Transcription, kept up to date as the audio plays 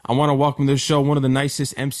I want to welcome to the show one of the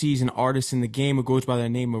nicest MCs and artists in the game who goes by the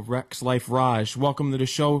name of Rex Life Raj. Welcome to the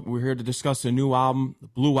show. We're here to discuss the new album, The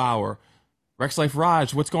Blue Hour. Rex Life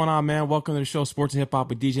Raj, what's going on, man? Welcome to the show, Sports and Hip Hop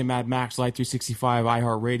with DJ Mad Max, Light 365,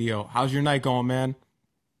 iHeartRadio. How's your night going, man?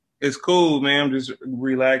 It's cool, man. I'm just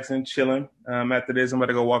relaxing, chilling. After this, I'm about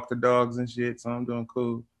to go walk the dogs and shit, so I'm doing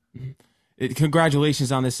cool.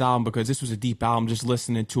 Congratulations on this album because this was a deep album just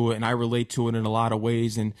listening to it, and I relate to it in a lot of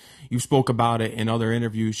ways. And you spoke about it in other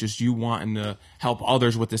interviews, just you wanting to help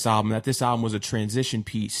others with this album, that this album was a transition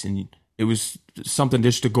piece and it was something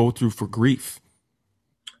just to go through for grief.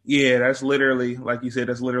 Yeah, that's literally, like you said,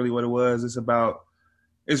 that's literally what it was. It's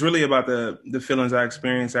really about the feelings I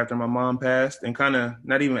experienced after my mom passed, and kind of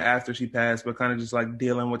not even after she passed, but kind of just like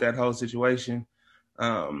dealing with that whole situation.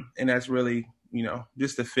 And that's really,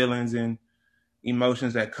 just the feelings and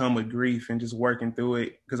emotions that come with grief and just working through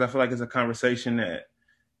it. Because I feel like it's a conversation that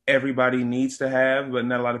everybody needs to have, but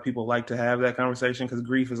not a lot of people like to have that conversation because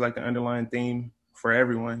grief is like the underlying theme for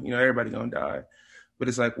everyone. Everybody gonna die, but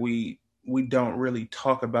it's like we don't really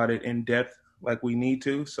talk about it in depth like we need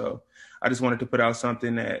to. So I just wanted to put out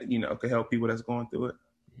something that, could help people that's going through it.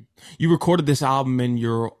 You recorded this album in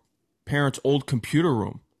your parents' old computer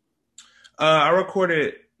room. I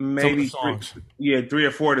recorded maybe songs. three or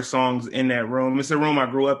four of the songs in that room. It's a room I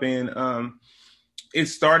grew up in. It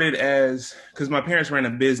started as, because my parents ran a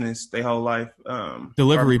business their whole life.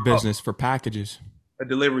 Delivery business for packages. A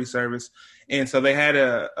delivery service. And so they had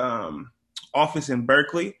a office in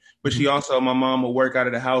Berkeley, but my mom would work out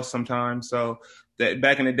of the house sometimes. So that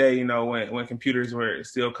back in the day, when computers were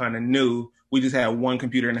still kind of new, we just had one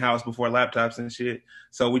computer in the house before laptops and shit.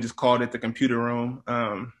 So we just called it the computer room.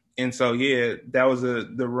 And so, yeah, that was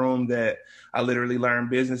the room that I literally learned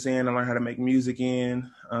business in. I learned how to make music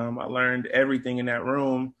in. I learned everything in that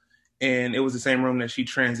room. And it was the same room that she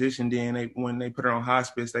transitioned in. When they put her on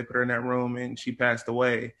hospice, they put her in that room and she passed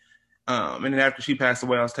away. And then after she passed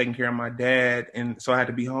away, I was taking care of my dad. And so I had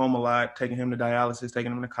to be home a lot, taking him to dialysis,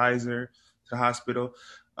 taking him to Kaiser, to the hospital.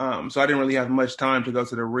 So I didn't really have much time to go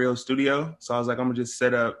to the real studio. So I was like, I'm going to just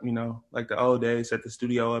set up, like the old days, set the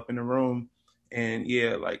studio up in the room. And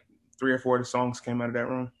yeah, like 3 or 4 of the songs came out of that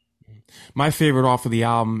room. My favorite off of the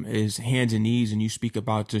album is Hands and Knees, and you speak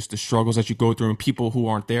about just the struggles that you go through and people who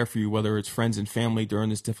aren't there for you, whether it's friends and family during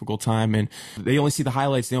this difficult time, and they only see the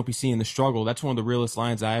highlights, they don't be seeing the struggle. That's one of the realest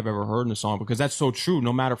lines I've ever heard in a song, because that's so true,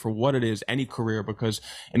 no matter for what it is, any career, because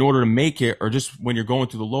in order to make it, or just when you're going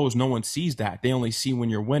through the lows, no one sees that. They only see when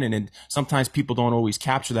you're winning, and sometimes people don't always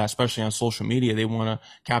capture that, especially on social media. They want to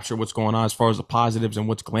capture what's going on as far as the positives and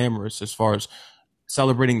what's glamorous, as far as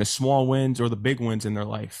celebrating the small wins or the big wins in their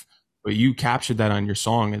life. But you captured that on your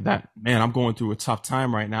song, and that, man, I'm going through a tough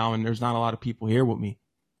time right now, and there's not a lot of people here with me.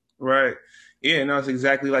 Right. Yeah, no, it's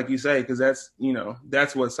exactly like you say, because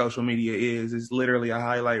that's what social media is. It's literally a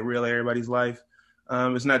highlight reel of everybody's life.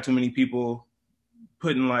 It's not too many people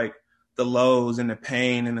putting like the lows and the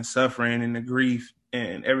pain and the suffering and the grief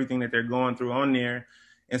and everything that they're going through on there.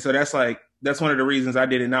 And so that's one of the reasons I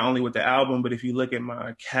did it, not only with the album, but if you look at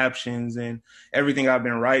my captions and everything I've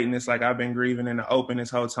been writing, it's like I've been grieving in the open this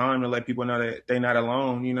whole time to let people know that they're not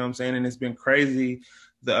alone, you know what I'm saying? And it's been crazy,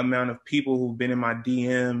 the amount of people who've been in my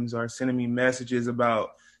DMs or sending me messages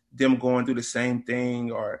about them going through the same thing,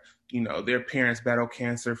 or, their parents battled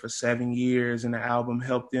cancer for 7 years and the album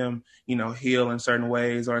helped them, heal in certain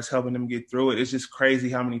ways, or it's helping them get through it. It's just crazy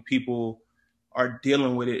how many people are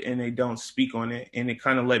dealing with it and they don't speak on it. And it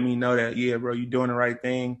kind of let me know that, yeah, bro, you're doing the right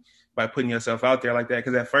thing by putting yourself out there like that.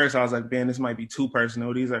 Because at first I was like, man, this might be too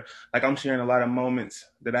personal. These are like, I'm sharing a lot of moments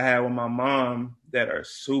that I had with my mom that are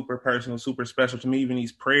super personal, super special to me. Even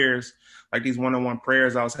these prayers, like these one-on-one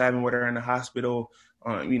prayers I was having with her in the hospital,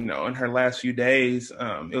 in her last few days,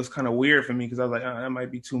 it was kind of weird for me because I was like, oh, that might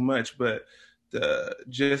be too much. But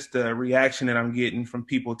the reaction that I'm getting from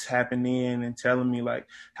people tapping in and telling me like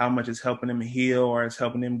how much it's helping them heal or it's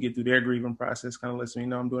helping them get through their grieving process kind of lets me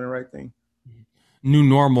know I'm doing the right thing. New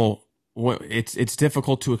normal, it's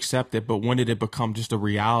difficult to accept it, but when did it become just a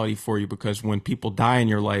reality for you? Because when people die in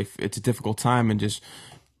your life, it's a difficult time, and just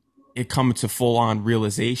it comes to full on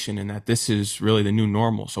realization and that this is really the new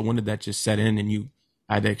normal. So when did that just set in and you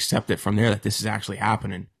had to accept it from there, that this is actually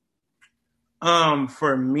happening?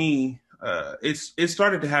 For me, it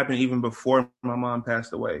started to happen even before my mom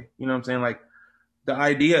passed away. You know what I'm saying? Like the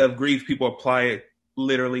idea of grief, people apply it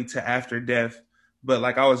literally to after death. But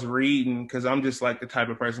like I was reading, because I'm just like the type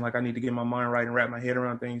of person, like I need to get my mind right and wrap my head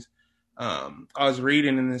around things. I was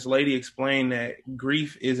reading and this lady explained that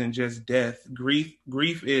grief isn't just death.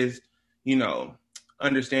 Grief is,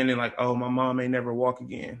 understanding like, oh, my mom may never walk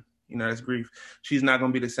again. You know, that's grief. She's not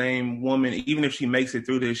going to be the same woman. Even if she makes it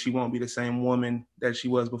through this, she won't be the same woman that she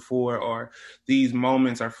was before, or these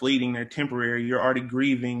moments are fleeting, they're temporary. You're already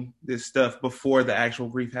grieving this stuff before the actual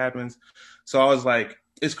grief happens. So I was like,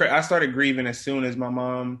 it's crazy. I started grieving as soon as my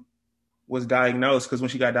mom was diagnosed, because when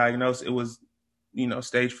she got diagnosed, it was, you know,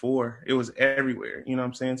 stage 4. It was everywhere. You know what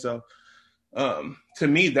I'm saying? So to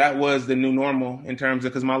me, that was the new normal in terms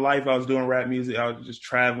of, because my life, I was doing rap music, I was just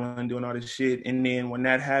traveling, doing all this shit. And then when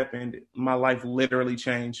that happened, my life literally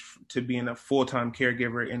changed to being a full-time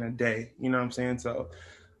caregiver in a day. You know what I'm saying? So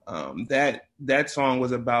that song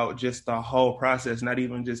was about just the whole process, not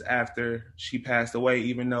even just after she passed away,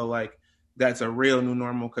 even though like that's a real new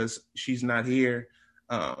normal because she's not here.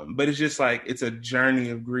 But it's just like, it's a journey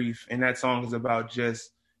of grief. And that song is about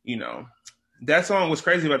just, you know, that song, what's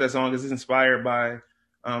crazy about that song is it's inspired by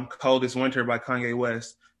Coldest Winter by Kanye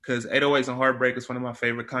West, because 808s and Heartbreak is one of my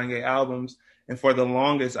favorite Kanye albums. And for the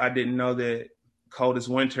longest, I didn't know that Coldest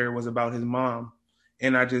Winter was about his mom.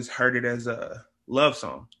 And I just heard it as a love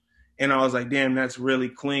song. And I was like, damn, that's really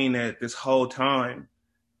clean that this whole time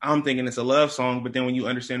I'm thinking it's a love song, but then when you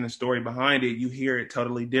understand the story behind it, you hear it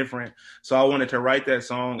totally different. So I wanted to write that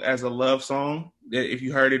song as a love song. If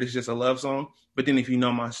you heard it, it's just a love song. But then if you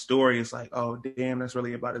know my story, it's like, oh, damn, that's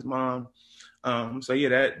really about his mom. So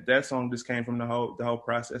yeah, that song just came from the whole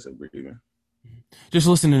process of grieving. Just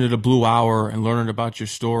listening to the Blue Hour and learning about your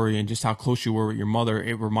story and just how close you were with your mother,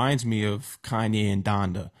 it reminds me of Kanye and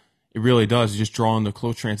Donda. It really does. Just drawing the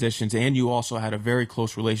close transitions. And you also had a very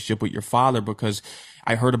close relationship with your father, because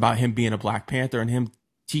I heard about him being a Black Panther and him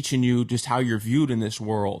teaching you just how you're viewed in this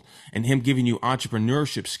world, and him giving you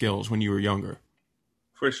entrepreneurship skills when you were younger.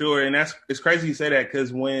 For sure. And it's crazy you say that,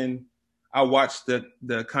 because when I watched the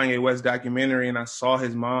Kanye West documentary and I saw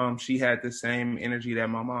his mom, she had the same energy that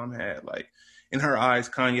my mom had. Like, in her eyes,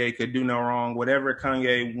 Kanye could do no wrong. Whatever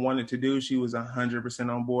Kanye wanted to do, she was 100%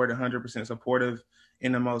 on board, 100% supportive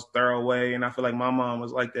in the most thorough way. And I feel like my mom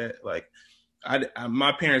was like that. Like,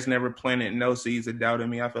 my parents never planted no seeds of doubt in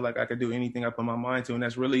me. I feel like I could do anything I put my mind to. And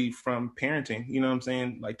that's really from parenting. You know what I'm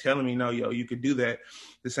saying? Like telling me, no, yo, you could do that.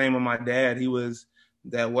 The same with my dad. He was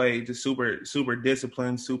that way, just super, super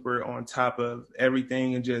disciplined, super on top of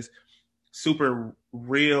everything, and just super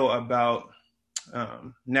real about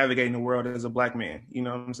navigating the world as a Black man. You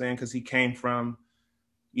know what I'm saying? Because he came from,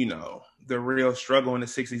 you know, the real struggle in the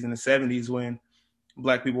 60s and the 70s when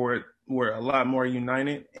Black people were a lot more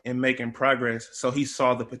united and making progress. So he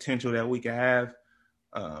saw the potential that we could have,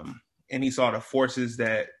 and he saw the forces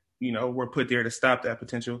that, you know, were put there to stop that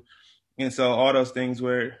potential. And so all those things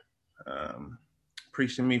were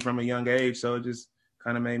preached to me from a young age. So it just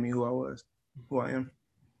kind of made me who I am.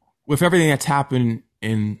 With everything that's happened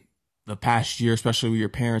in the past year, especially with your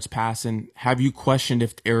parents passing, have you questioned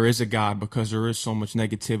if there is a God, because there is so much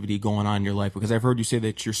negativity going on in your life? Because I've heard you say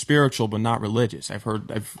that you're spiritual but not religious. I've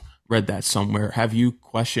read that somewhere. Have you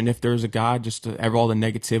questioned if there's a God, just to have all the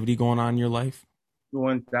negativity going on in your life?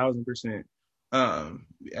 1000%. I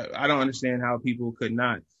don't understand how people could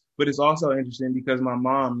not. But it's also interesting because my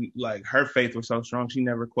mom, like, her faith was so strong. She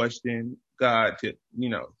never questioned God to, you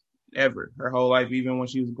know, ever. Her whole life, even when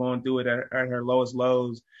she was going through it at her lowest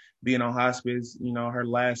lows, being on hospice, you know, her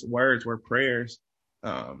last words were prayers.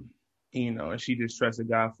 You know, and she just trusted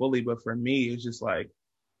God fully. But for me, it's just like,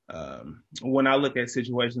 when I look at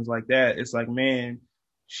situations like that, it's like, man,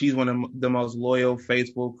 she's one of the most loyal,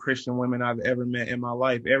 faithful Christian women I've ever met in my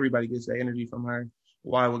life. Everybody gets that energy from her.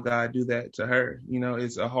 Why would God do that to her? You know,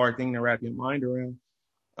 it's a hard thing to wrap your mind around.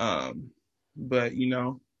 But, you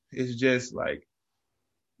know, it's just like,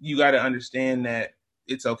 you got to understand that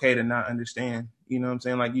it's okay to not understand. You know what I'm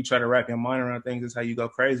saying? Like, you try to wrap your mind around things, is how you go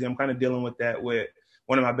crazy. I'm kind of dealing with that with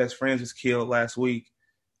one of my best friends was killed last week.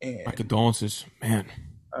 And My condolences, man.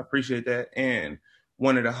 I appreciate that. And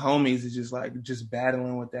one of the homies is just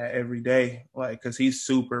battling with that every day. Like, cause he's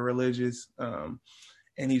super religious.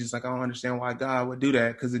 And he's just like, I don't understand why God would do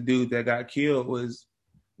that. Cause the dude that got killed was,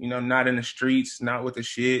 you know, not in the streets, not with the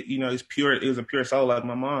shit, you know, it's pure. It was a pure soul like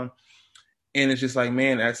my mom. And it's just like,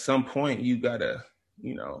 man, at some point you gotta,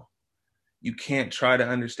 you know, you can't try to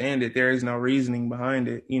understand it. There is no reasoning behind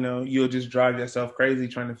it. You know, you'll just drive yourself crazy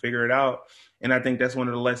trying to figure it out. And I think that's one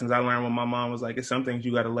of the lessons I learned when my mom was like, it's some things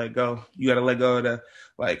you got to let go. You got to let go of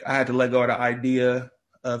I had to let go of the idea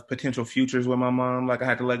of potential futures with my mom. Like, I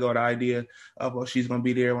had to let go of the idea of, well, she's going to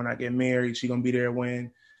be there when I get married. She's going to be there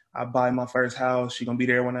when I buy my first house. She's going to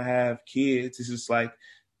be there when I have kids. It's just like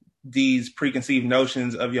these preconceived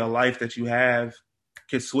notions of your life that you have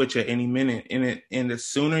could switch at any minute. And the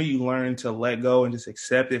sooner you learn to let go and just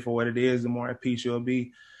accept it for what it is, the more at peace you'll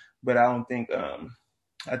be. But I don't think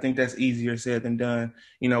I think that's easier said than done.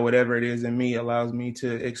 Whatever it is in me allows me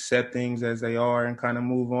to accept things as they are and kind of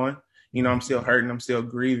move on. I'm still hurting, I'm still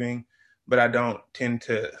grieving, but I don't tend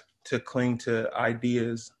to cling to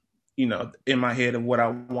ideas, in my head of what I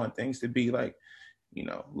want things to be. Like,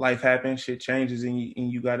 life happens, shit changes, and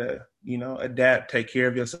you gotta, adapt, take care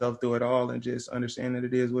of yourself through it all, and just understand that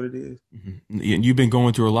it is what it is. You've been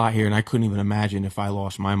going through a lot here, and I couldn't even imagine if I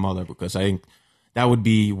lost my mother, because I think that would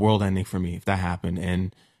be world ending for me if that happened.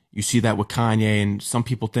 And you see that with Kanye, and some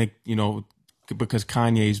people think, because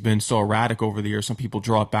Kanye's been so erratic over the years, some people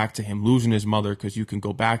draw it back to him losing his mother, because you can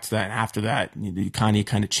go back to that. And after that, Kanye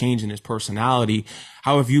kind of changing his personality.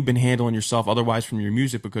 How have you been handling yourself otherwise from your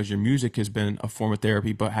music? Because your music has been a form of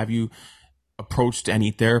therapy, but have you approached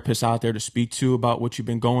any therapists out there to speak to about what you've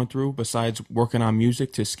been going through besides working on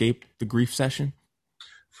music to escape the grief session?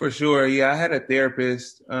 For sure. Yeah, I had a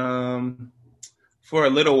therapist for a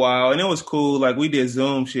little while, and it was cool. Like, we did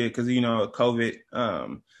Zoom shit because COVID.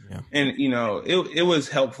 Yeah. And it was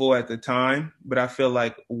helpful at the time, but I feel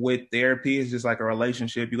like with therapy, it's just like a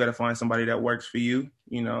relationship. You got to find somebody that works for you,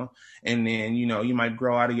 and then you might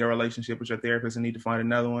grow out of your relationship with your therapist and need to find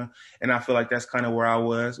another one. And I feel like that's kind of where I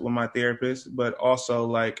was with my therapist, but also,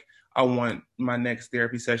 like, I want my next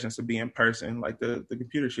therapy sessions to be in person. Like, the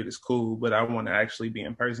computer shit is cool, but I want to actually be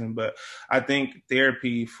in person. But I think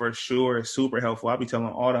therapy for sure is super helpful. I'll be telling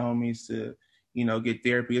all the homies to, get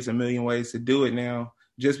therapy. It's a million ways to do it now.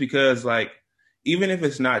 Just because, like, even if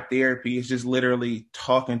it's not therapy, it's just literally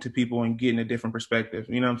talking to people and getting a different perspective.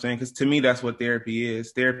 You know what I'm saying? Because to me, that's what therapy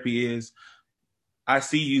is. Therapy is, I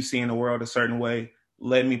see you seeing the world a certain way.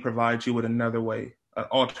 Let me provide you with another way, an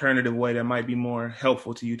alternative way that might be more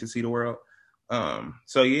helpful to you to see the world.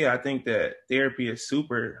 So yeah, I think that therapy is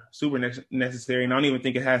super, super necessary. And I don't even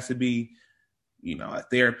think it has to be, a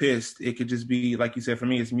therapist. It could just be, like you said, for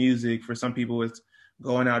me, it's music. For some people, it's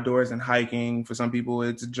going outdoors and hiking. For some people,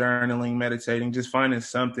 it's journaling, meditating, just finding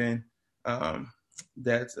something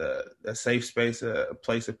that's a safe space, a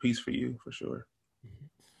place of peace for you, for sure.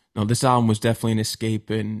 No, this album was definitely an escape,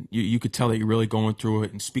 and you could tell that you're really going through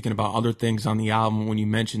it. And speaking about other things on the album, when you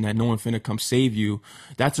mentioned that no one finna come save you,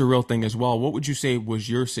 that's a real thing as well. What would you say was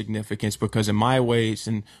your significance? Because in my ways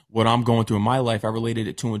and what I'm going through in my life, I related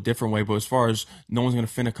it to a different way. But as far as no one's gonna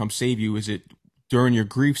finna come save you, is it during your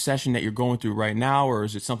grief session that you're going through right now, or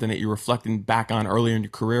is it something that you're reflecting back on earlier in your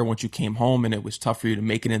career once you came home and it was tough for you to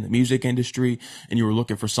make it in the music industry and you were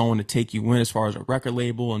looking for someone to take you in as far as a record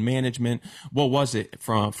label and management? What was it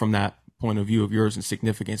from that point of view of yours and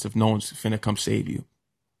significance of no one's finna come save you?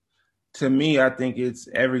 To me, I think it's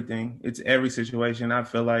everything. It's every situation. I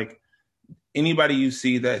feel like anybody you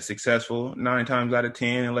see that's successful, 9 times out of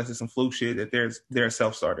 10, unless it's some fluke shit, that they're a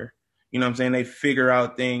self starter. You know what I'm saying? They figure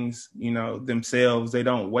out things, themselves. They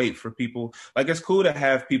don't wait for people. Like, it's cool to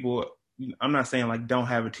have people. I'm not saying, like, don't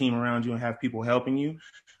have a team around you and have people helping you.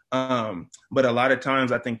 But a lot of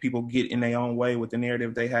times I think people get in their own way with the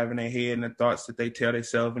narrative they have in their head and the thoughts that they tell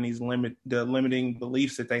themselves and the limiting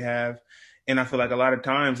beliefs that they have. And I feel like a lot of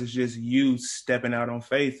times it's just you stepping out on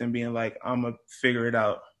faith and being like, I'm gonna figure it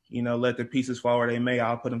out. Let the pieces fall where they may.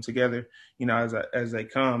 I'll put them together, as they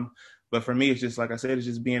come. But for me, it's just, like I said, it's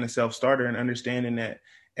just being a self starter and understanding that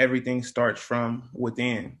everything starts from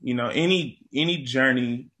within. Any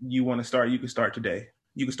journey you want to start, you can start today.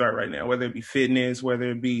 You can start right now, whether it be fitness,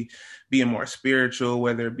 whether it be being more spiritual,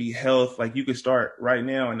 whether it be health. Like, you can start right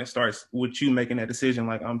now, and it starts with you making that decision.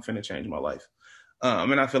 Like, I'm finna change my life.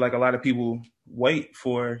 And I feel like a lot of people wait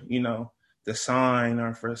for, the sign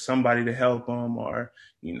or for somebody to help them, or,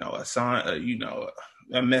 a sign,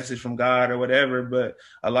 a message from God or whatever. But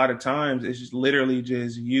a lot of times it's just literally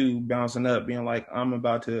just you bouncing up, being like, I'm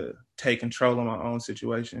about to take control of my own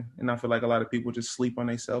situation. And I feel like a lot of people just sleep on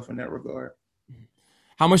themselves in that regard.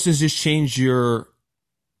 How much does this change your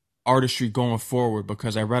artistry going forward?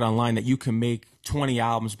 Because I read online that you can make 20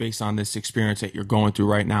 albums based on this experience that you're going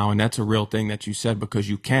through right now. And that's a real thing that you said, because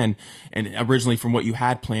you can. And originally, from what you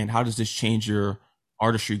had planned, how does this change your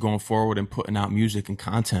artistry going forward and putting out music and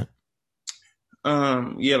content?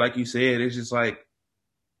 Yeah, like you said, it's just like,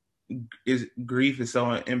 grief is so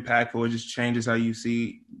impactful. It just changes how you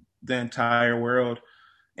see the entire world.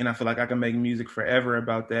 And I feel like I can make music forever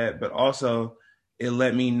about that. But also, it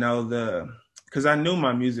let me know because I knew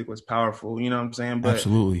my music was powerful, you know what I'm saying? But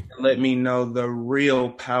Absolutely. it let me know the real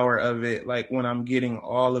power of it. Like, when I'm getting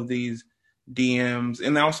all of these DMs,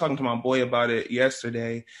 and I was talking to my boy about it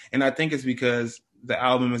yesterday. And I think it's because the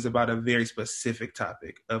album is about a very specific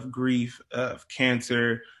topic of grief, of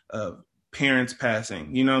cancer, of parents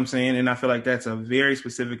passing, you know what I'm saying? And I feel like that's a very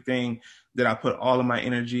specific thing that I put all of my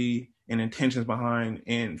energy and intentions behind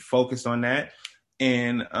and focused on that.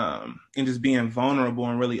 and just being vulnerable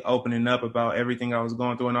and really opening up about everything I was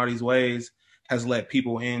going through in all these ways has let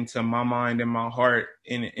people into my mind and my heart,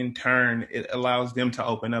 and in turn it allows them to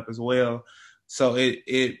open up as well. So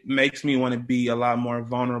it makes me want to be a lot more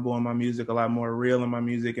vulnerable in my music, a lot more real in my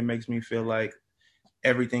music. It makes me feel like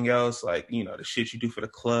everything else, like, you know, the shit you do for the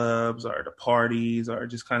clubs or the parties or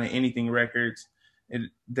just kind of anything records,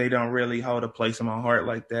 they don't really hold a place in my heart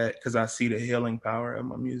like that, because I see the healing power of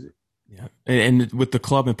my music. Yeah. And with the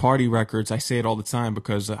club and party records, I say it all the time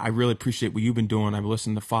because I really appreciate what you've been doing. I've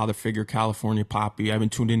listened to Father Figure, California Poppy. I've been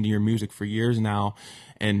tuned into your music for years now,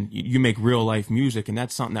 and you make real life music. And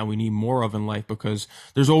that's something that we need more of in life, because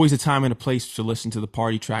there's always a time and a place to listen to the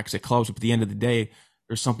party tracks at clubs. But at the end of the day,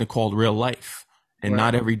 there's something called real life, and Right.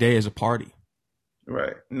 not every day is a party.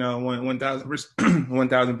 Right. No, 1,000%,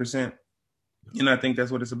 1,000%. And I think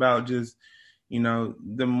that's what it's about. Just, you know,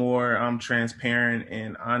 the more I'm transparent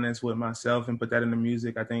and honest with myself and put that in the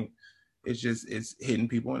music, I think it's hitting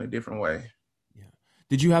people in a different way. Yeah.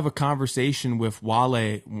 Did you have a conversation with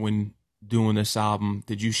Wale when doing this album?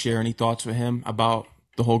 Did you share any thoughts with him about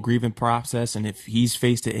the whole grieving process and if he's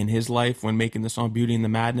faced it in his life when making the song Beauty and the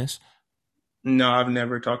Madness? No, I've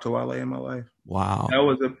never talked to Wale in my life. Wow.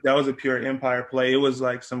 That was a pure Empire play. It was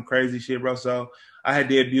like some crazy shit, bro. So I had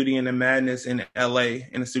did Beauty and the Madness in LA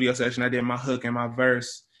in a studio session. I did my hook and my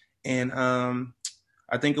verse. And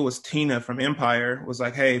I think it was Tina from Empire was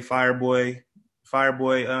like, hey, Fireboy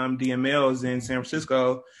DML is in San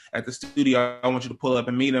Francisco at the studio. I want you to pull up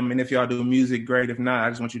and meet him. And if y'all do music, great. If not, I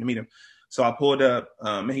just want you to meet him. So I pulled up,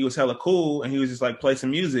 and he was hella cool, and he was just like, play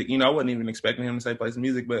some music. You know, I wasn't even expecting him to say play some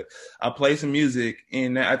music, but I played some music,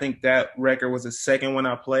 and I think that record was the second one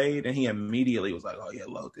I played, and he immediately was like, oh yeah,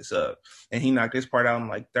 load this up. And he knocked this part out in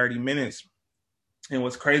like 30 minutes. And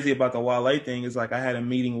what's crazy about the Wale thing is, like, I had a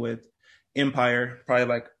meeting with Empire probably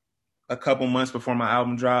like a couple months before my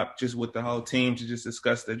album dropped, just with the whole team to just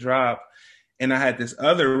discuss the drop. And I had this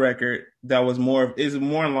other record that was more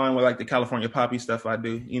in line with like the California Poppy stuff I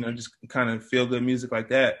do, you know, just kind of feel good music like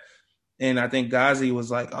that. And I think Ghazi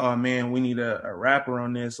was like, oh man, we need a rapper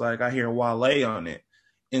on this. Like, I hear Wale on it.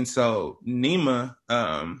 And so Nima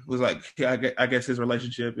was like, I guess his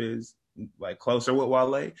relationship is like closer with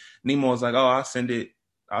Wale. Nima was like, oh, I'll send it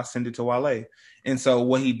to Wale. And so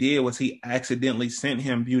what he did was he accidentally sent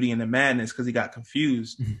him Beauty and the Madness because he got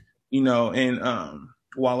confused, you know, and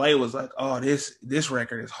Wale was like, oh, this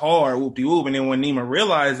record is hard, whoop-de-whoop. And then when Nima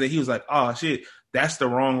realized it, he was like, oh shit, that's the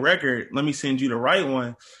wrong record. Let me send you the right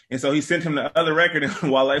one. And so he sent him the other record,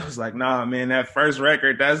 and Wale was like, nah, man, that first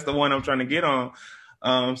record, that's the one I'm trying to get on.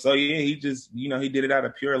 So yeah, he just, you know, he did it out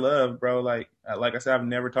of pure love, bro. Like I said, I've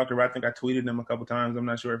never talked to him. I think I tweeted him a couple times. I'm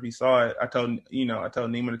not sure if he saw it. I told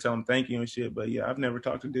Nima to tell him thank you and shit. But yeah, I've never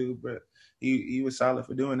talked to dude, but he was solid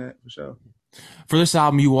for doing that for sure. For this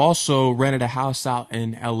album, you also rented a house out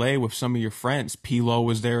in LA with some of your friends. P-Lo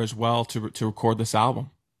was there as well to record this album.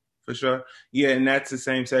 For sure. Yeah, and that's the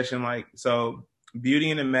same session. Like, so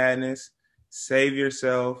Beauty and the Madness, Save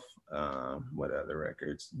Yourself, what other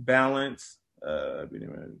records? Balance, I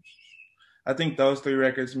think those three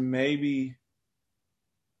records, maybe.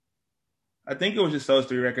 I think it was just those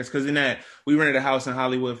three records, because in that we rented a house in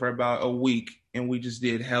Hollywood for about a week and we just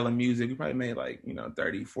did hella music. We probably made like, you know,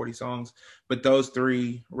 30, 40 songs. But those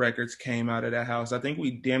three records came out of that house. I think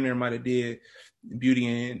we damn near might have did Beauty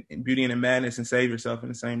and the Madness and Save Yourself in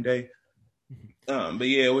the same day. But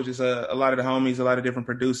yeah, it was just a lot of the homies, a lot of different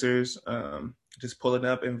producers, just pulling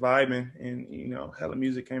up and vibing, and, you know, hella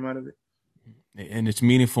music came out of it. And it's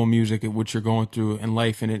meaningful music at what you're going through in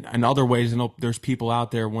life. And in other ways, I know there's people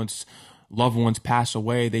out there, once loved ones pass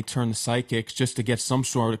away, they turn to psychics just to get some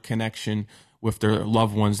sort of connection with their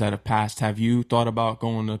loved ones that have passed. Have you thought about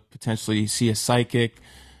going to potentially see a psychic,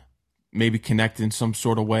 maybe connect in some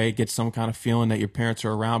sort of way, get some kind of feeling that your parents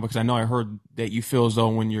are around? Because I know I heard that you feel as though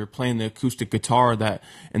when you're playing the acoustic guitar, that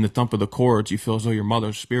in the thump of the chords, you feel as though your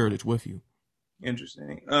mother's spirit is with you.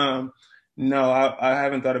 Interesting. No, I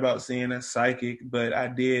haven't thought about seeing a psychic, but I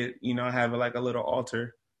did, you know, I have like a little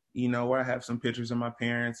altar, you know, where I have some pictures of my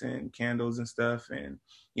parents and candles and stuff. And,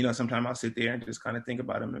 you know, sometimes I'll sit there and just kind of think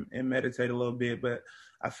about them and meditate a little bit. But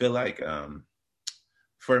I feel like,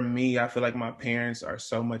 for me, I feel like my parents are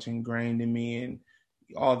so much ingrained in me, and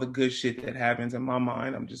all the good shit that happens in my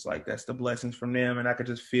mind, I'm just like, that's the blessings from them. And I could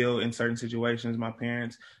just feel in certain situations, my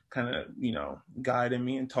parents kind of, you know, guiding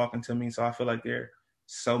me and talking to me. So I feel like they're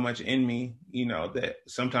so much in me, you know, that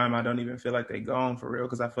sometimes I don't even feel like they're gone for real,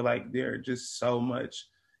 because I feel like they're just so much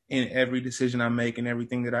in every decision I make and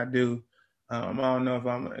everything that I do. I don't know if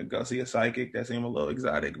I'm gonna go see a psychic. That seems a little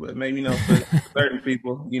exotic, but maybe for certain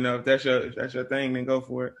people, if that's your thing, then go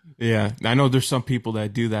for it. Yeah, I know there's some people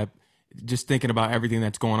that do that. Just thinking about everything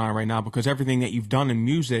that's going on right now, because everything that you've done in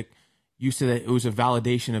music, you said that it was a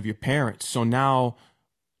validation of your parents. So now,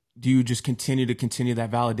 do you just continue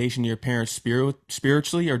that validation to your parents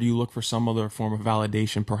spiritually, or do you look for some other form of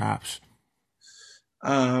validation, perhaps?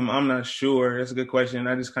 I'm not sure. That's a good question.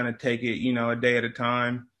 I just kind of take it, a day at a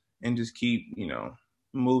time, and just keep,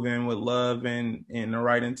 moving with love and the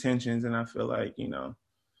right intentions. And I feel like,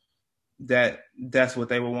 that's what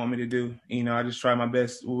they would want me to do. I just try my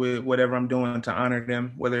best with whatever I'm doing to honor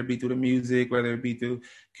them, whether it be through the music, whether it be through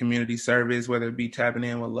community service, whether it be tapping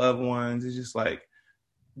in with loved ones. It's just like,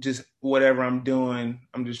 just whatever I'm doing,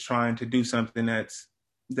 I'm just trying to do something that's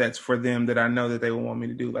for them, that I know that they would want me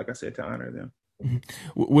to do, like I said, to honor them. Mhm.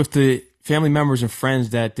 With the family members and friends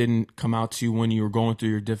that didn't come out to you when you were going through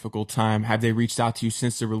your difficult time, have they reached out to you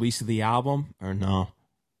since the release of the album, or no?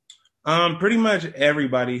 Pretty much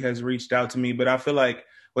everybody has reached out to me, but I feel like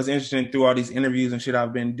what's interesting through all these interviews and shit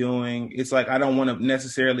I've been doing, it's like I don't want to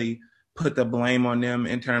necessarily put the blame on them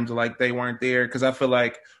in terms of like they weren't there, because I feel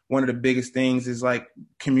like one of the biggest things is like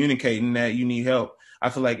communicating that you need help. I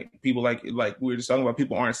feel like people, like we were just talking about,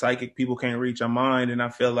 people aren't psychic, people can't reach a mind, and I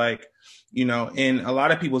feel like, in a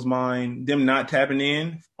lot of people's mind, them not tapping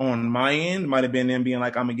in on my end might have been them being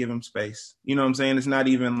like, I'm gonna give them space. You know what I'm saying? It's not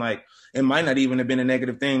even like, it might not even have been a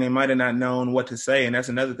negative thing. They might have not known what to say. And that's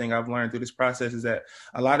another thing I've learned through this process, is that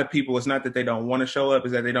a lot of people, it's not that they don't want to show up,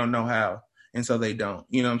 is that they don't know how. And so they don't,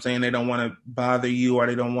 you know what I'm saying? They don't want to bother you, or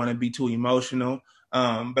they don't want to be too emotional.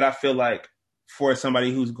 But I feel like for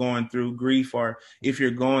somebody who's going through grief, or if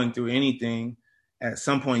you're going through anything, at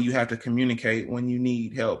some point you have to communicate when you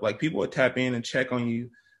need help. Like, people will tap in and check on you,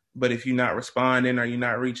 but if you're not responding or you're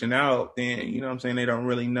not reaching out, then, you know what I'm saying, they don't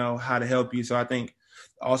really know how to help you. So I think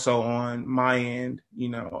also on my end,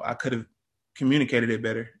 I could have communicated it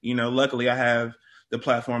better. Luckily I have the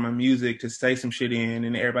platform of music to say some shit in,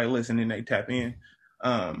 and everybody listening, they tap in.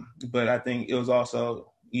 But I think it was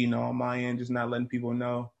also, on my end, just not letting people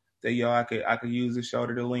know that, I could use a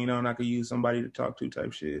shoulder to lean on, I could use somebody to talk to,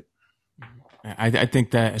 type shit. I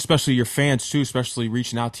think that especially your fans too, especially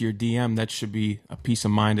reaching out to your DM, that should be a peace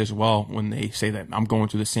of mind as well when they say that I'm going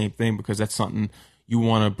through the same thing, because that's something you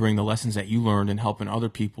want to bring the lessons that you learned and helping other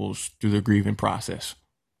people through the grieving process.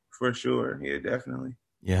 For sure. Yeah, definitely.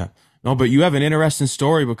 Yeah. No, but you have an interesting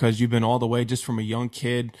story, because you've been all the way just from a young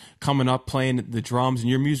kid coming up playing the drums,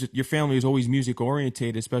 and your family is always music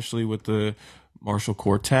orientated, especially with the Marshall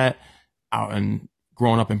Quartet out and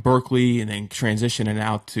growing up in Berkeley and then transitioning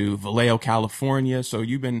out to Vallejo, California. So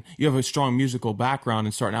you have a strong musical background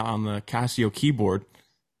and starting out on the Casio keyboard.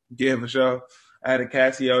 Yeah, for sure. I had a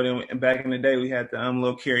Casio. Then back in the day, we had the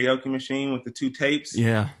little karaoke machine with the two tapes.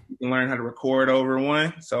 Yeah. You can learn how to record over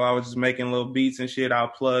one. So I was just making little beats and shit.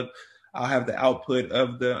 I'll have the output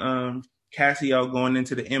of the Casio going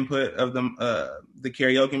into the input of the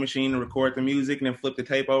karaoke machine to record the music, and then flip the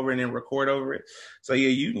tape over and then record over it. So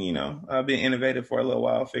yeah, I've been innovative for a little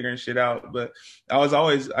while, figuring shit out. But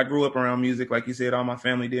I grew up around music, like you said. All my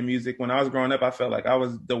family did music. When I was growing up, I felt like I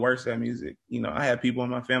was the worst at music. I had people in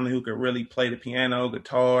my family who could really play the piano,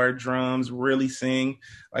 guitar, drums, really sing.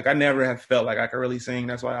 Like, I never have felt like I could really sing.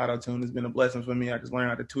 That's why auto tune has been a blessing for me. I just learned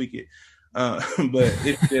how to tweak it. But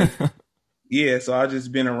it's just, yeah, so I've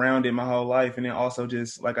just been around it my whole life. And then also,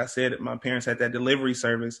 just like I said, my parents had that delivery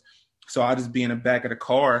service. So I'll just be in the back of the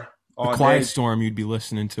car The all Quiet day. Storm you'd be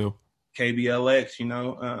listening to. KBLX,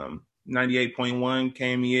 98.1,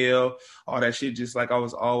 KMEL, all that shit. Just like I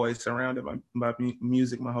was always surrounded by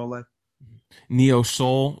music my whole life. Neo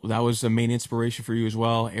Soul, that was the main inspiration for you as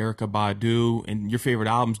well. Erica Badu, and your favorite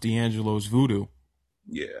albums, D'Angelo's Voodoo.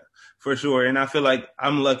 Yeah, for sure. And I feel like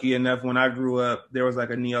I'm lucky enough, when I grew up, there was like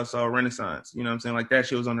a neo soul renaissance. You know what I'm saying? Like, that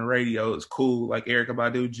shit was on the radio. It was cool. Like Erica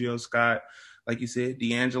Badu, Jill Scott, like you said,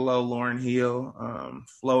 D'Angelo, Lauryn Hill,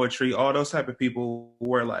 Floetry, all those type of people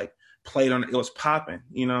were like played on it. It was popping.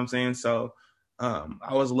 You know what I'm saying? So I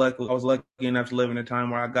was lucky. I was lucky enough to live in a time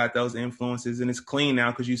where I got those influences, and it's clean now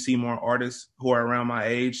because you see more artists who are around my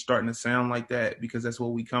age starting to sound like that, because that's where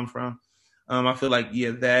we come from. I feel like,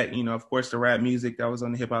 yeah, that, of course, the rap music that was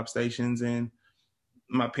on the hip hop stations, and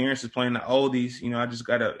my parents was playing the oldies. I just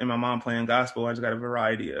and my mom playing gospel. I just got a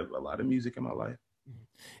variety of a lot of music in my life.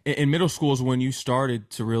 In middle school is when you started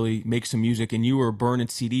to really make some music, and you were burning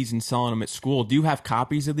CDs and selling them at school. Do you have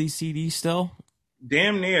copies of these CDs still?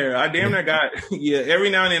 Damn near. I damn near got, yeah,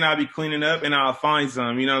 every now and then I'll be cleaning up and I'll find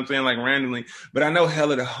some, you know what I'm saying, like randomly. But I know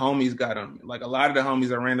hella the homies got them. Like a lot of the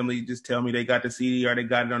homies are randomly just tell me they got the CD or they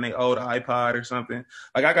got it on their old iPod or something.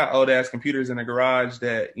 Like I got old ass computers in the garage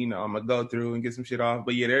that, you know, I'm going to go through and get some shit off.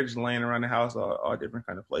 But yeah, they're just laying around the house, all different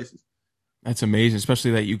kind of places. That's amazing,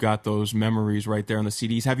 especially that you got those memories right there on the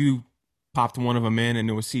CDs. Have you popped one of them in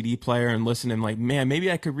into a CD player and listened and like, man,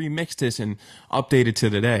 maybe I could remix this and update it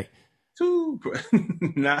to today? Too,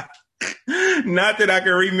 not not that I can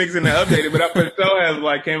remix and update it, but I for sure have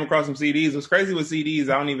like came across some CDs. What's crazy with CDs,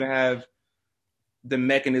 I don't even have the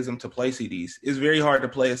mechanism to play CDs. It's very hard to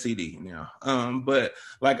play a CD, you know. But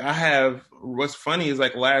like I have, what's funny is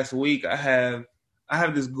like last week I have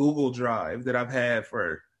this Google Drive that I've had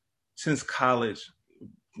for since college,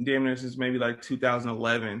 damn near since maybe like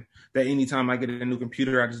 2011, that anytime I get a new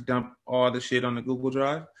computer, I just dump all the shit on the Google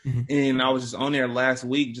Drive. Mhm. And I was just on there last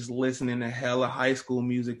week, just listening to hella high school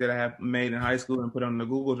music that I have made in high school and put on the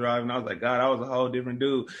Google Drive. And I was like, God, I was a whole different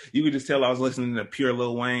dude. You could just tell I was listening to pure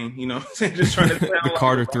Lil Wayne, you know what I'm saying? Just trying to sound The like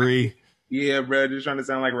Carter Three. yeah, bro, just trying to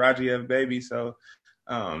sound like Raji F. Baby. So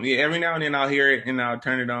yeah, every now and then I'll hear it and I'll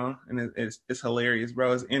turn it on, and it's hilarious,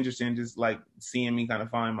 bro. It's interesting, just like seeing me kind of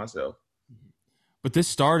find myself. But this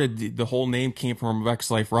started, the whole name came from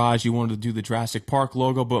Rex Life Raj. You wanted to do the Jurassic Park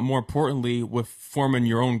logo, but more importantly, with forming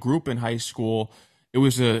your own group in high school, it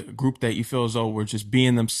was a group that you feel as though were just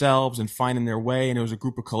being themselves and finding their way. And it was a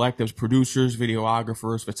group of collectives, producers,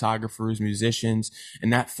 videographers, photographers, musicians,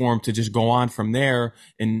 and that formed to just go on from there.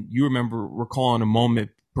 And you remember recalling a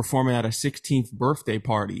moment performing at a 16th birthday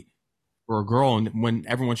party for a girl. And when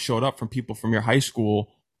everyone showed up from people from your high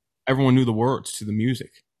school, everyone knew the words to the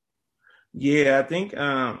music. Yeah, I think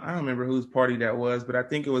I don't remember whose party that was, but I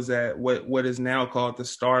think it was at what is now called the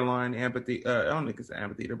Starline Amphitheater. I don't think it's the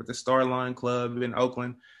amphitheater, but the Starline Club in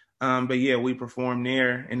Oakland. But yeah, we performed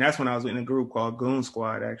there, and that's when I was in a group called Goon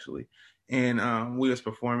Squad actually, and we was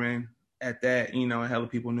performing at that, you know, and hella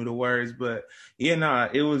people knew the words. But yeah, nah,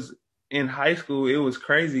 it was in high school. It was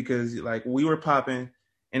crazy because like we were popping,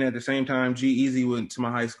 and at the same time, G Easy went to my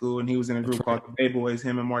high school, and he was in a That's group right. called the Bay Boys.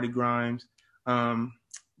 Him and Marty Grimes. Um,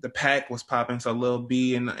 the pack was popping. So Lil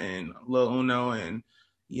B and Lil Uno and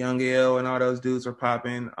Young L and all those dudes were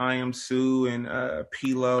popping. I Am Sue and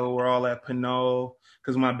Pilo were all at Pinole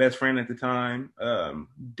because my best friend at the time,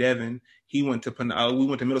 Devin, he went to Pinole. We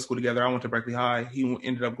went to middle school together. I went to Berkeley High. He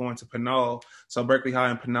ended up going to Pinole. So Berkeley High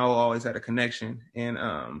and Pinole always had a connection. And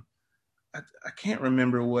I can't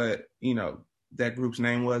remember what, you know, that group's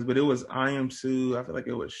name was, but it was I Am Sue. I feel like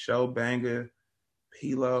it was Show Banger,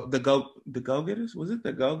 Pilo, the Go Getters. Was it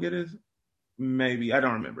the Go Getters? Maybe I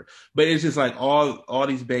don't remember. But it's just like all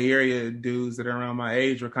these Bay Area dudes that are around my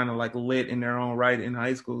age were kind of like lit in their own right in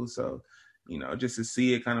high school. So, you know, just to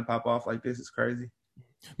see it kind of pop off like this is crazy.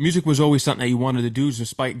 Music was always something that you wanted to do,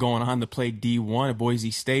 despite going on to play D1 at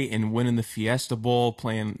Boise State and winning the Fiesta Bowl,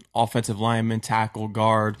 playing offensive lineman, tackle,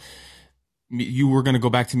 guard. You were going to go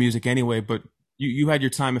back to music anyway, but you had your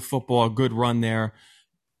time in football, a good run there.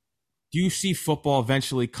 Do you see football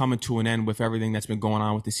eventually coming to an end with everything that's been going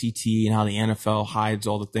on with the CTE and how the NFL hides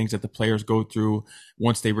all the things that the players go through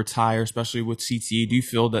once they retire, especially with CTE? Do you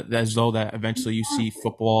feel that as though that eventually you see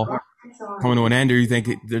football coming to an end, or you think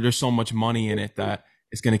there's so much money in it that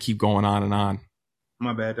it's going to keep going on and on?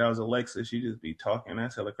 My bad. That was Alexa. She just be talking.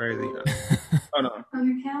 That's hella crazy. Hold on. From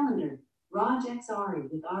your calendar, Raj X Ari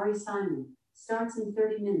with Ari Simon starts in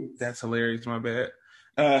 30 minutes. That's hilarious. My bad.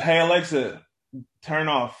 Hey Alexa, turn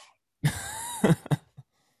off.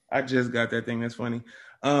 I just got that thing. That's funny.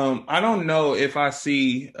 I don't know if I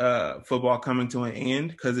see football coming to an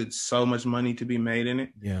end because it's so much money to be made in it.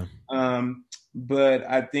 Yeah. But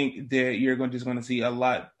I think that you're just going to see a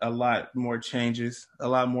lot more changes, a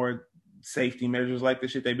lot more safety measures like the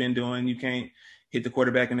shit they've been doing. You can't hit the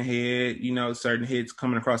quarterback in the head. You know, certain hits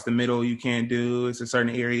coming across the middle you can't do. It's a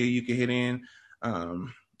certain area you can hit in.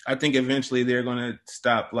 I think eventually they're going to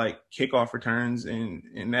stop like kickoff returns and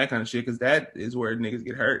that kind of shit because that is where niggas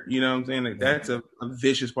get hurt. You know what I'm saying? Like that's a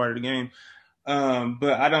vicious part of the game.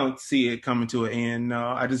 But I don't see it coming to an end. No,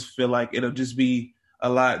 I just feel like it'll just be a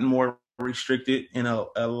lot more restricted and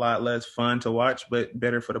a lot less fun to watch, but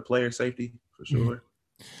better for the player safety for sure.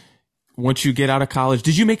 Once you get out of college,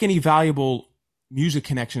 did you make any valuable music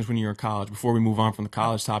connections when you were in college? Before we move on from the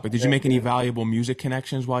college topic, did you make any valuable music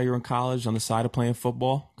connections while you were in college on the side of playing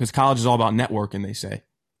football? Because college is all about networking, they say.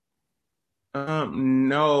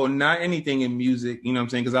 No, not anything in music, you know what I'm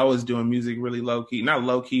saying? Because I was doing music really low key, not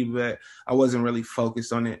low key, but I wasn't really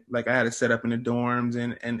focused on it. Like I had to set up in the dorms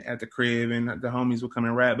and at the crib, and the homies would come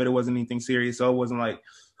and rap, but it wasn't anything serious. So it wasn't like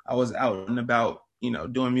I was out and about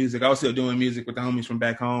doing music. I was still doing music with the homies from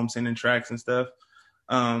back home, sending tracks and stuff.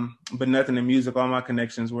 But nothing in music. All my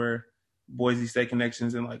connections were Boise State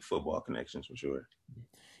connections and like football connections for sure.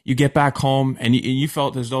 You get back home and you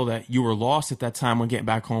felt as though that you were lost at that time when getting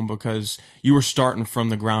back home because you were starting from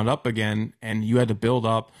the ground up again and you had to build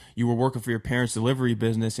up. You were working for your parents' delivery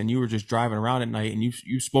business and you were just driving around at night, and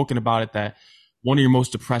you've spoken about it that one of your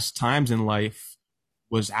most depressed times in life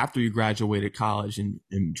was after you graduated college and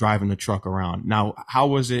driving the truck around. Now, how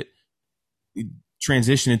was it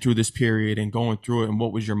transitioning through this period and going through it, and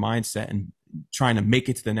what was your mindset and trying to make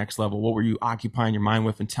it to the next level? What were you occupying your mind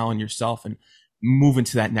with and telling yourself and moving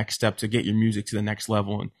to that next step to get your music to the next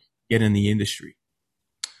level and get in the industry?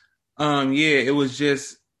 Yeah, it was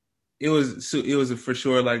for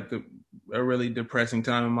sure like a really depressing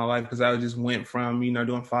time in my life because I just went from,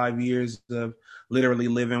 doing 5 years of literally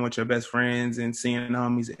living with your best friends and seeing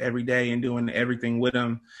homies every day and doing everything with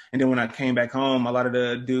them. And then when I came back home, a lot of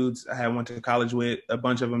the dudes I had went to college with, a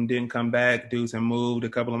bunch of them didn't come back. Dudes had moved. A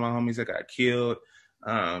couple of my homies that got killed.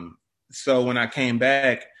 So when I came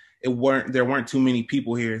back, there weren't too many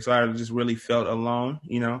people here. So I just really felt alone,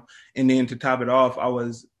 and then to top it off,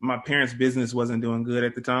 my parents' business wasn't doing good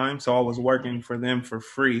at the time. So I was working for them for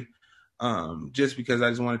free, just because I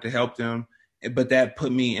just wanted to help them. But that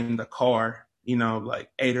put me in the car, like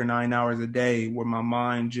 8 or 9 hours a day where my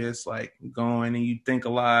mind just like going and you think a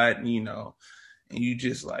lot, and you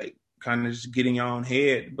just like kind of just get in your own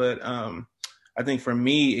head. But, I think for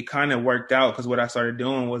me, it kind of worked out because what I started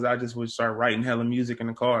doing was I just would start writing hella music in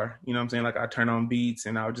the car. You know what I'm saying? Like I turn on beats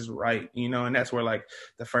and I would just write, and that's where like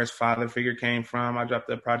the first father figure came from. I dropped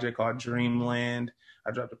a project called Dreamland.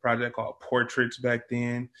 I dropped a project called Portraits back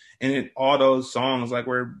then. And all those songs like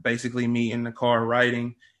were basically me in the car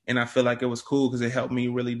writing. And I feel like it was cool because it helped me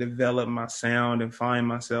really develop my sound and find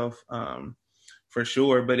myself, for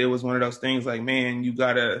sure. But it was one of those things like, man, you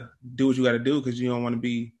got to do what you got to do because you don't want to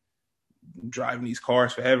be driving these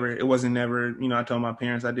cars forever. It wasn't never, I told my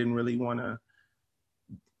parents I didn't really want to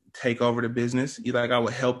take over the business. Like I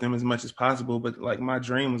would help them as much as possible, but like my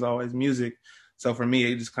dream was always music. So for me,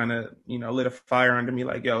 it just kind of, lit a fire under me.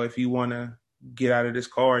 Like, yo, if you want to get out of this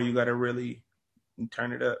car, you got to really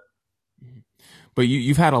turn it up. But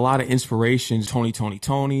you've had a lot of inspirations.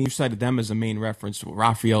 Tony. You cited them as a main reference,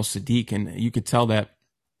 Raphael Saadiq, and you could tell that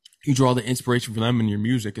you draw the inspiration from them in your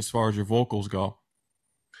music as far as your vocals go.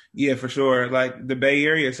 Yeah, for sure. Like the Bay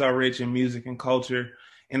Area is so rich in music and culture.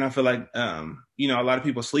 And I feel like, a lot of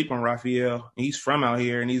people sleep on Raphael. He's from out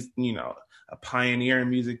here and he's, a pioneer in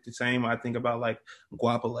music. The same I think about like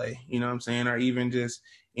Guapale, you know what I'm saying? Or even just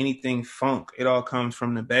anything funk. It all comes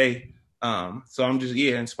from the Bay. So I'm just,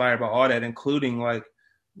 inspired by all that, including like,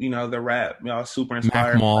 the rap. Super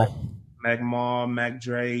inspired. Mac Mall, Mac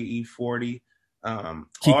Dre, E40.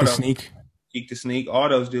 Keek the Sneak. All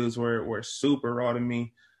those dudes were super raw to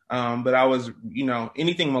me. But I was,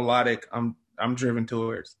 anything melodic, I'm driven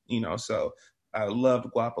towards, so I loved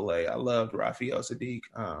Guapale. I loved Raphael Saadiq,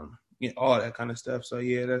 all that kind of stuff. So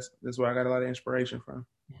yeah, that's where I got a lot of inspiration from.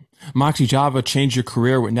 Moxie Java changed your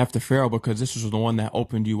career with Nef Pharaoh because this was the one that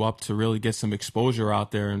opened you up to really get some exposure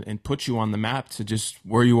out there and put you on the map to just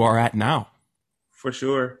where you are at now. For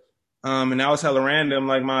sure. And that was hella random.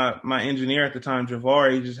 Like my engineer at the time,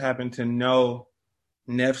 Javari, just happened to know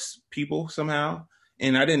Nef's people somehow.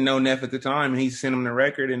 And I didn't know Nef at the time, and he sent him the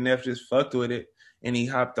record, and Nef just fucked with it, and he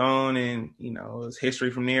hopped on, and it was history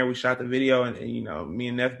from there. We shot the video, and me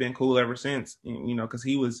and Nef been cool ever since, because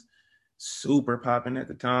he was super popping at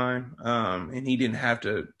the time, and he didn't have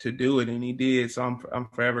to do it, and he did. So I'm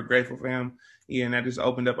forever grateful for him. Yeah, and that just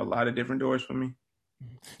opened up a lot of different doors for me.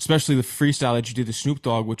 Especially the freestyle that you did to Snoop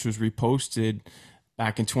Dogg, which was reposted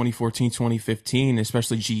back in 2014, 2015,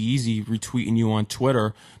 especially G-Eazy retweeting you on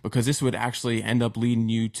Twitter, because this would actually end up leading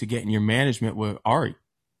you to getting your management with Ari.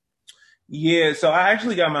 Yeah, so I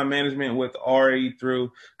actually got my management with Ari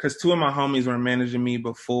through, because two of my homies were managing me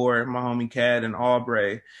before, my homie Cad and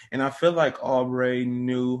Aubrey. And I feel like Aubrey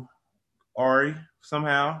knew Ari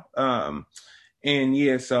somehow. And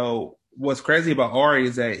yeah, so what's crazy about Ari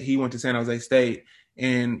is that he went to San Jose State.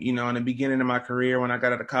 And, in the beginning of my career, when I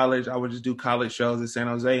got out of college, I would just do college shows at San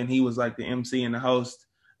Jose, and he was like the MC and the host.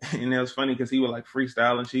 And it was funny because he would like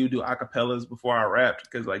freestyle and she would do acapellas before I rapped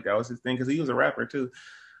because like that was his thing because he was a rapper too.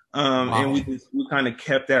 Wow. And we kind of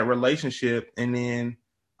kept that relationship. And then,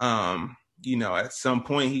 at some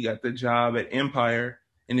point he got the job at Empire,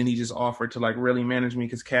 and then he just offered to like really manage me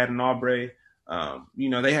because Cad and Aubrey,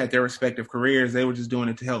 they had their respective careers. They were just doing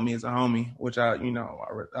it to help me as a homie, which I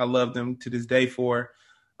love them to this day for.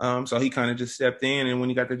 So he kind of just stepped in, and when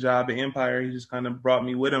he got the job at Empire, he just kind of brought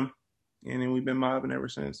me with him, and then we've been mobbing ever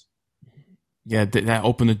since. Yeah, that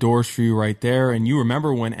opened the doors for you right there. And you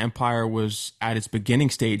remember when Empire was at its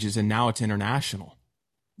beginning stages and now it's international.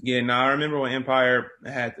 Yeah, no, I remember when Empire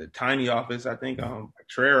had the tiny office, I think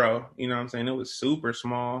Trero, you know what I'm saying? It was super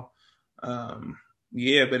small. Um,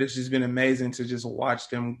 yeah, but it's just been amazing to just watch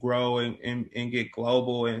them grow and get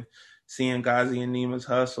global, and seeing Ghazi and Nima's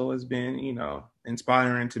hustle has been,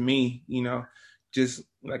 inspiring to me, just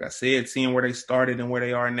like I said, seeing where they started and where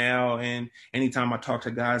they are now. And anytime I talk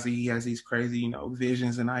to Ghazi, he has these crazy,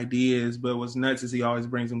 visions and ideas, but what's nuts is he always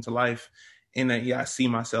brings them to life. And yeah, I see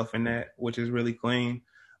myself in that, which is really clean.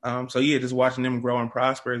 So yeah, just watching them grow and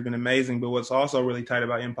prosper has been amazing. But what's also really tight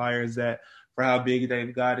about Empire is that for how big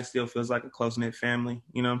they've got, it still feels like a close knit family.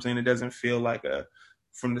 You know what I'm saying? It doesn't feel like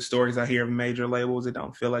from the stories I hear of major labels, it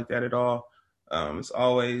don't feel like that at all. It's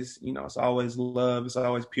always, it's always love. It's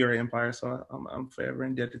always pure Empire. So I'm forever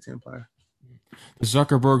indebted to Empire. The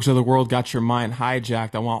Zuckerbergs of the world got your mind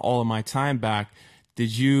hijacked. I want all of my time back.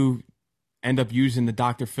 Did you end up using the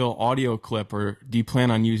Dr. Phil audio clip, or do you plan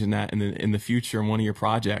on using that in the future in one of your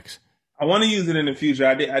projects? I want to use it in the future.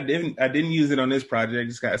 I didn't use it on this project.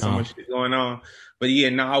 It's got so Oh. much shit going on. But yeah,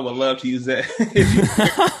 no, I would love to use that.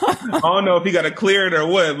 I don't know if he got to clear it or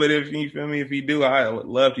what, but if you feel me, if he do, I would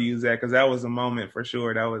love to use that because that was a moment for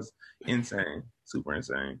sure. That was insane, super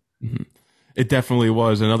insane. Mhm. It definitely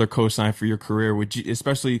was another cosign for your career, with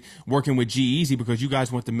especially working with G-Eazy, because you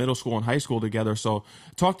guys went to middle school and high school together. So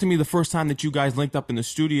talk to me the first time that you guys linked up in the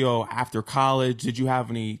studio after college. Did you have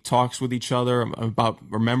any talks with each other about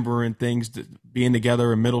remembering things, being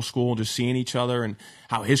together in middle school, just seeing each other, and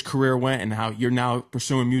how his career went and how you're now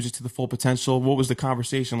pursuing music to the full potential? What was the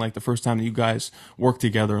conversation like the first time that you guys worked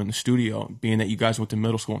together in the studio, being that you guys went to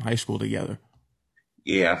middle school and high school together?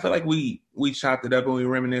 Yeah, I feel like we chopped it up and we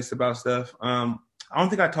reminisced about stuff. I don't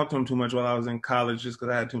think I talked to him too much while I was in college just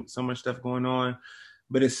because I had so much stuff going on.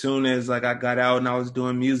 But as soon as like I got out and I was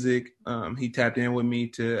doing music, he tapped in with me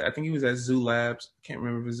to, I think he was at Zoo Labs. I can't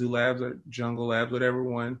remember if it was Zoo Labs or Jungle Labs, whatever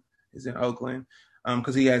one is in Oakland.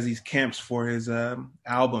 Because he has these camps for his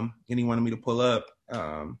album and he wanted me to pull up.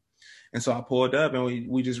 And so I pulled up and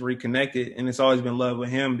we just reconnected. And it's always been love with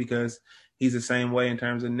him because he's the same way in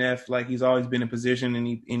terms of Neff. Like he's always been in position and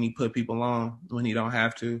he put people on when he don't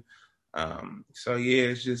have to. So yeah,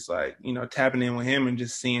 it's just like, tapping in with him and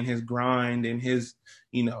just seeing his grind and his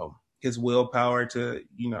willpower to,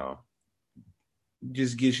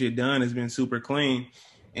 just get shit done has been super clean.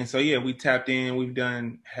 And so yeah, we tapped in. We've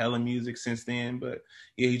done hella music since then. But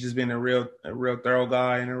yeah, he's just been a real thorough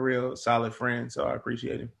guy and a real solid friend. So I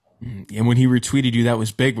appreciate him. And when he retweeted you, that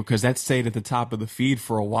was big because that stayed at the top of the feed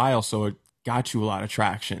for a while. So it got you a lot of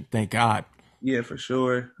traction. Thank God. Yeah, for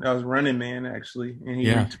sure. That was Running Man actually, and he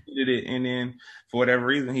Yeah. retweeted it. And then for whatever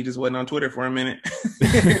reason, he just wasn't on Twitter for a minute, so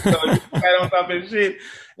he got on top of his shit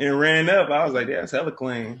and ran up. I was like, "Yeah, it's hella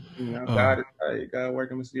clean." God Oh. is tight. God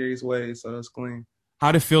working mysterious ways, so it's clean.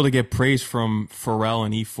 How'd it feel to get praise from Pharrell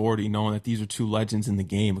and E40, knowing that these are two legends in the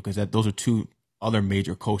game? Because those are two other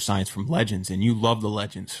major cosigns from legends, and you love the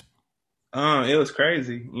legends. It was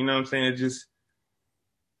crazy. You know what I'm saying? It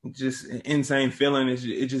just an insane feeling.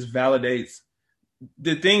 It just validates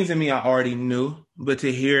the things in me I already knew, but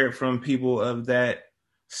to hear it from people of that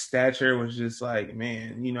stature was just like,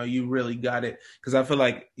 man, you really got it. Because I feel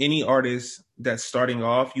like any artist that's starting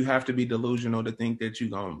off, you have to be delusional to think that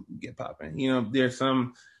you're gonna get popping. There's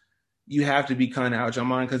some you have to be kind of out your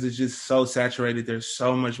mind because it's just so saturated. There's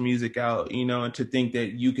so much music out, and to think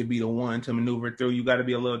that you could be the one to maneuver through, you got to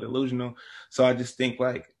be a little delusional. So I just think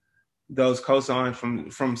like those cosigns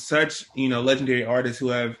from such legendary artists who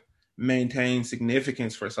have maintained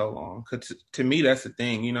significance for so long. Cause to me, that's the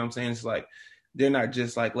thing. You know what I'm saying? It's like they're not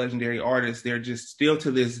just like legendary artists; they're just still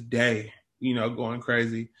to this day, going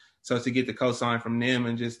crazy. So to get the cosign from them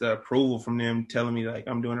and just the approval from them, telling me like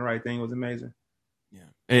I'm doing the right thing was amazing. Yeah,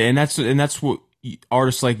 and that's what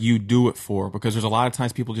artists like you do it for. Because there's a lot of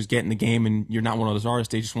times people just get in the game, and you're not one of those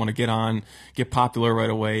artists. They just want to get on, get popular right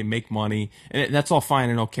away, make money, and that's all fine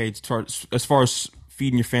and okay. As far as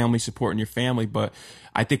feeding your family, supporting your family, but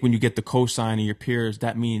I think when you get the cosign of your peers,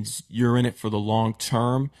 that means you're in it for the long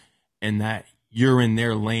term, and that you're in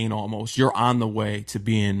their lane almost. You're on the way to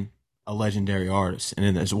being a legendary artist, and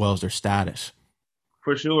then as well as their status.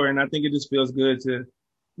 For sure. And I think it just feels good to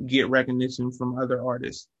get recognition from other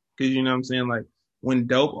artists. Because you know what I'm saying? Like when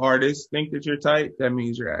dope artists think that you're tight, that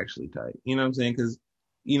means you're actually tight. You know what I'm saying? Because,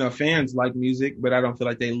 fans like music, but I don't feel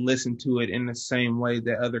like they listen to it in the same way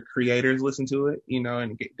that other creators listen to it,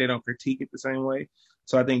 and they don't critique it the same way.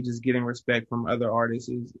 So I think just getting respect from other artists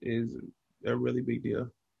is a really big deal.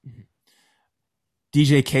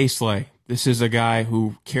 DJ K-Slay. This is a guy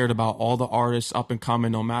who cared about all the artists up and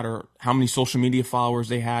coming, no matter how many social media followers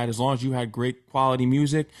they had. As long as you had great quality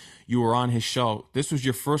music, you were on his show. This was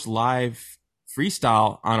your first live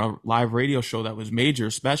freestyle on a live radio show that was major,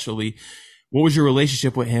 especially. What was your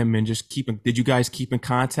relationship with him and just did you guys keep in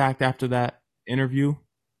contact after that interview?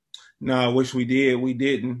 No, I wish we did. We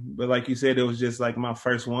didn't. But like you said, it was just like my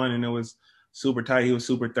first one, and it was super tight. He was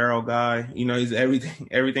super thorough guy. He's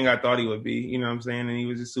everything I thought he would be. You know what I'm saying? And he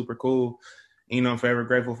was just super cool. I'm forever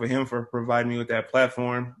grateful for him for providing me with that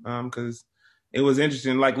platform. Because it was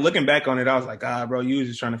interesting. Like looking back on it, I was like, bro, you was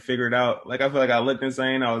just trying to figure it out. Like I feel like I looked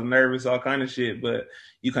insane. I was nervous, all kind of shit. But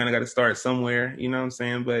you kind of got to start somewhere. You know what I'm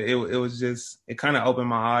saying? But it was just, it kind of opened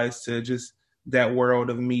my eyes to just that world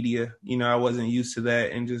of media. I wasn't used to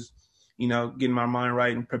that, and just getting my mind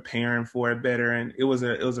right and preparing for it better. And it was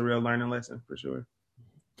a real learning lesson for sure.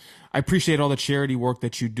 I appreciate all the charity work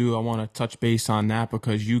that you do. I want to touch base on that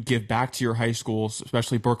because you give back to your high schools,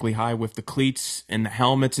 especially Berkeley High, with the cleats and the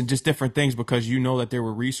helmets and just different things, because you know that there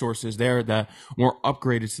were resources there that weren't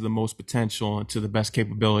upgraded to the most potential and to the best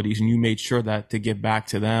capabilities. And you made sure that to give back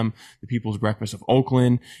to them, the People's Breakfast of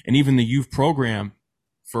Oakland, and even the youth program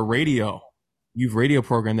for youth radio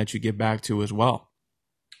program that you give back to as well.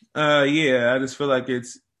 Yeah, I just feel like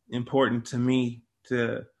it's important to me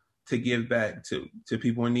to give back to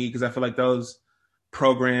people in need, because I feel like those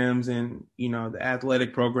programs and the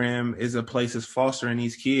athletic program is a place that's fostering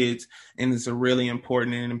these kids, and it's a really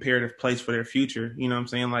important and imperative place for their future. You know what I'm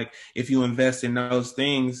saying? Like if you invest in those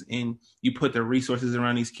things and you put the resources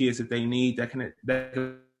around these kids that they need, that can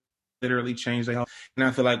literally change their health. And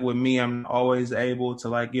I feel like with me, I'm always able to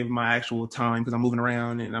like give my actual time, because I'm moving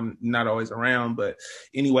around and I'm not always around. But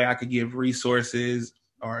anyway, I could give resources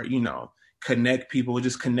or connect people,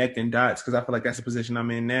 just connecting dots, because I feel like that's the position I'm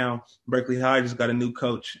in now. Berkeley High just got a new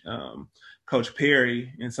coach, Coach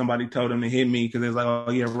Perry, and somebody told him to hit me because it's like, oh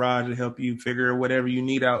yeah, Raj to help you figure whatever you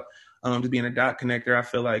need out. To being a dot connector, I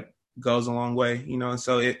feel like goes a long way, and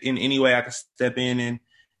so in any way I could step in and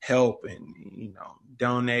help and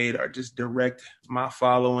donate or just direct my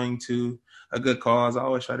following to a good cause, I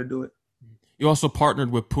always try to do it. You also partnered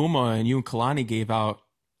with Puma, and you and Kalani gave out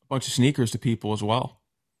a bunch of sneakers to people as well.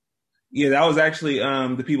 Yeah, that was actually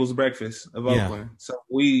the People's Breakfast of Oakland. So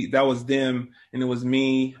that was them, and it was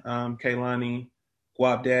me, Kaylani,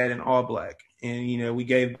 Guap Dad, and All Black. And we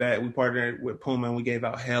gave back. We partnered with Puma, and we gave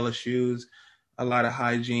out hella shoes, a lot of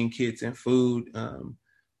hygiene kits, and food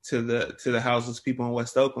to the houseless people in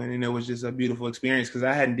West Oakland. And it was just a beautiful experience, because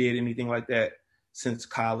I hadn't did anything like that since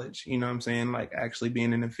college. You know what I'm saying? Like actually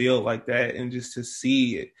being in the field like that, and just to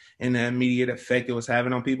see it and the immediate effect it was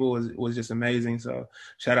having on people was just amazing. So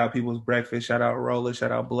shout out People's Breakfast, shout out Roller,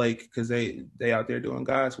 shout out Blake, because they out there doing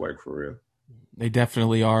God's work for real. They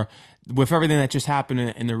definitely are. With everything that just happened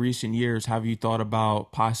in the recent years, have you thought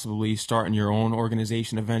about possibly starting your own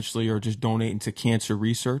organization eventually, or just donating to cancer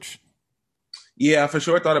research? Yeah, for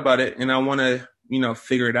sure thought about it, and I want to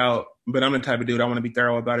figure it out. But I'm the type of dude, I want to be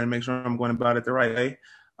thorough about it and make sure I'm going about it the right way.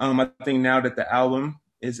 I think now that the album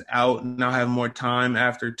is out and I'll have more time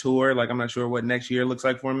after tour, like I'm not sure what next year looks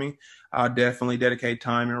like for me, I'll definitely dedicate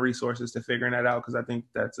time and resources to figuring that out, because I think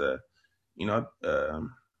that's a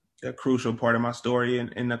crucial part of my story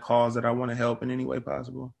and the cause that I want to help in any way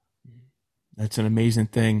possible. That's an amazing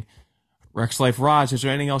thing. Rex Life Raj, is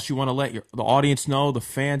there anything else you want to let the audience know, the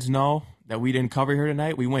fans know that we didn't cover here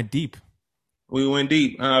tonight? We went deep. We went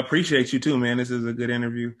deep. I appreciate you too, man. This is a good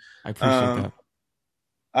interview. I appreciate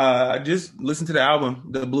that. Just listen to the album,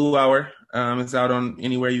 The Blue Hour. It's out on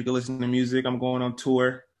anywhere you can listen to music. I'm going on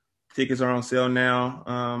tour. Tickets are on sale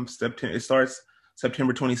now. It starts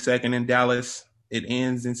September 22nd in Dallas. It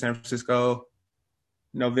ends in San Francisco,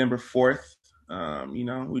 November 4th.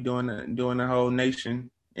 We're doing the whole nation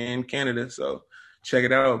and Canada. So check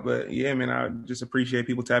it out. But yeah, man, I just appreciate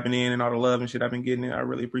people tapping in and all the love and shit I've been getting. I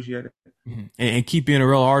really appreciate it. Mm-hmm. And keep being a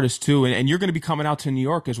real artist too. And you're going to be coming out to New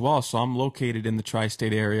York as well. So I'm located in the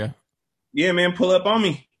tri-state area. Yeah, man, pull up on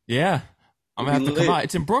me. Yeah. I'm going to have to come out.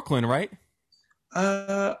 It's in Brooklyn, right?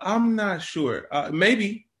 I'm not sure.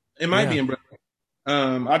 Maybe it might be in Brooklyn.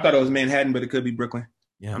 I thought it was Manhattan, but it could be Brooklyn.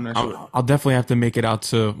 Yeah, I'm not sure. I'll definitely have to make it out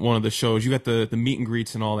to one of the shows. You got the meet and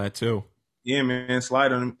greets and all that too. Yeah, man,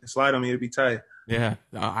 slide on me. It'd be tight. Yeah,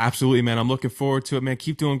 absolutely, man. I'm looking forward to it, man.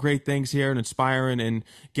 Keep doing great things here and inspiring and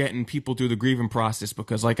getting people through the grieving process.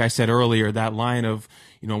 Because, like I said earlier, that line of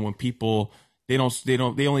when people they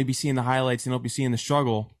only be seeing the highlights, they don't be seeing the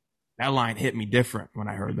struggle. That line hit me different when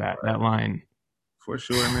I heard that. That line, for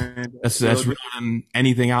sure, man. That's realer than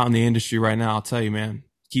anything out in the industry right now. I'll tell you, man.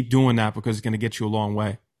 Keep doing that because it's going to get you a long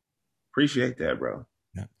way. Appreciate that, bro.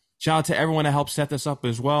 Yeah. Shout out to everyone that helped set this up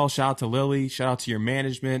as well. Shout out to Lily. Shout out to your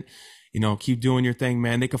management. Keep doing your thing,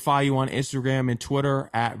 man. They can follow you on Instagram and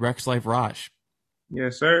Twitter at RexLifeRaj.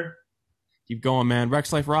 Yes, sir. Keep going, man.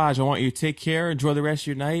 Rex Life Raj, I want you to take care, enjoy the rest of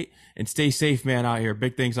your night, and stay safe, man, out here.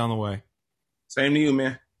 Big things on the way. Same to you,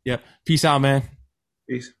 man. Yep. Peace out, man.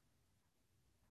 Peace.